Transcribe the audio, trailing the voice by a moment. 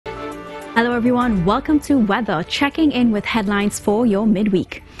Hello everyone, welcome to Weather, checking in with headlines for your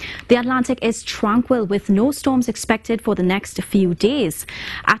midweek. The Atlantic is tranquil with no storms expected for the next few days.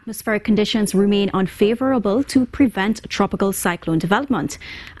 Atmospheric conditions remain unfavorable to prevent tropical cyclone development.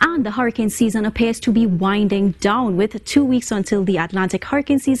 And the hurricane season appears to be winding down with 2 weeks until the Atlantic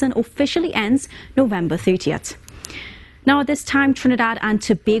hurricane season officially ends November 30th. Now, at this time, Trinidad and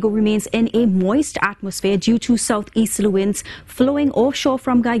Tobago remains in a moist atmosphere due to southeasterly winds flowing offshore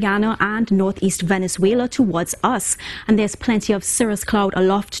from Guyana and northeast Venezuela towards us. And there's plenty of cirrus cloud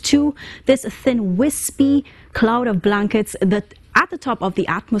aloft too. This thin, wispy cloud of blankets at the top of the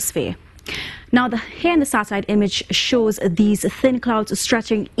atmosphere. Now, here in the satellite image shows these thin clouds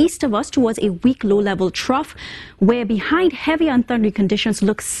stretching east of us towards a weak low-level trough, where behind heavy and thundery conditions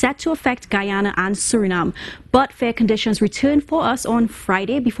look set to affect Guyana and Suriname. But fair conditions return for us on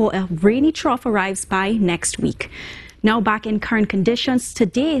Friday before a rainy trough arrives by next week. Now, back in current conditions,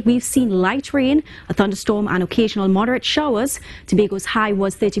 today we've seen light rain, a thunderstorm and occasional moderate showers. Tobago's high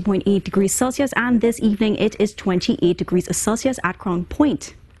was 30.8 degrees Celsius and this evening it is 28 degrees Celsius at Crown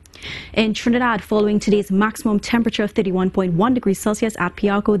Point. In Trinidad, following today's maximum temperature of 31.1 degrees Celsius at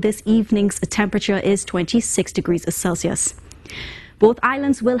Piarco, this evening's temperature is 26 degrees Celsius. Both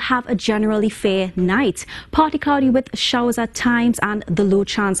islands will have a generally fair night, partly cloudy with showers at times and the low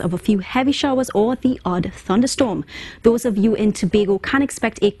chance of a few heavy showers or the odd thunderstorm. Those of you in Tobago can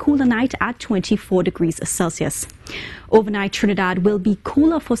expect a cooler night at 24 degrees Celsius. Overnight, Trinidad will be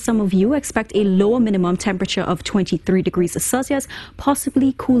cooler for some of you. Expect a lower minimum temperature of 23 degrees Celsius,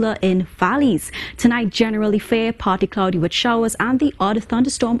 possibly cooler in valleys. Tonight, generally fair, partly cloudy with showers and the odd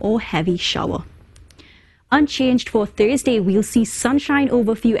thunderstorm or heavy shower. Unchanged for Thursday, we'll see sunshine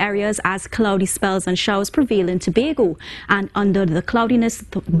over a few areas as cloudy spells and showers prevail in Tobago. And under the cloudiness,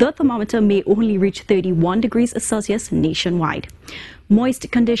 the thermometer may only reach 31 degrees Celsius nationwide.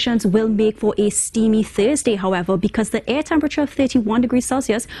 Moist conditions will make for a steamy Thursday, however, because the air temperature of 31 degrees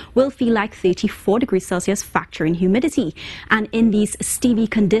Celsius will feel like 34 degrees Celsius factoring humidity. And in these steamy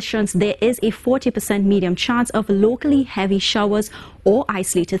conditions, there is a 40% medium chance of locally heavy showers or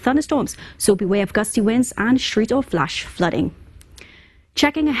isolated thunderstorms. So beware of gusty winds and street or flash flooding.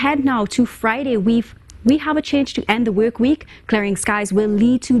 Checking ahead now to Friday, we have a change to end the work week. Clearing skies will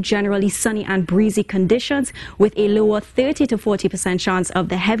lead to generally sunny and breezy conditions with a lower 30 to 40% chance of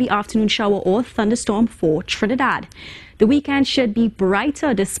the heavy afternoon shower or thunderstorm for Trinidad. The weekend should be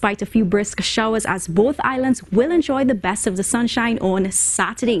brighter despite a few brisk showers as both islands will enjoy the best of the sunshine on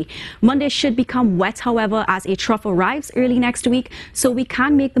Saturday. Monday should become wet, however, as a trough arrives early next week, so we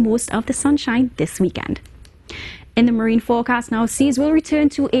can make the most of the sunshine this weekend. In the marine forecast now, seas will return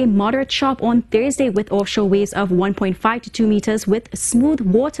to a moderate sharp on Thursday with offshore waves of 1.5 to 2 meters with smooth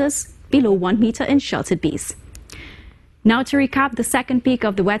waters below 1 meter in sheltered bays. Now to recap, the second peak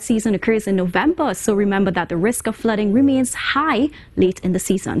of the wet season occurs in November, so remember that the risk of flooding remains high late in the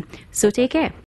season. So take care.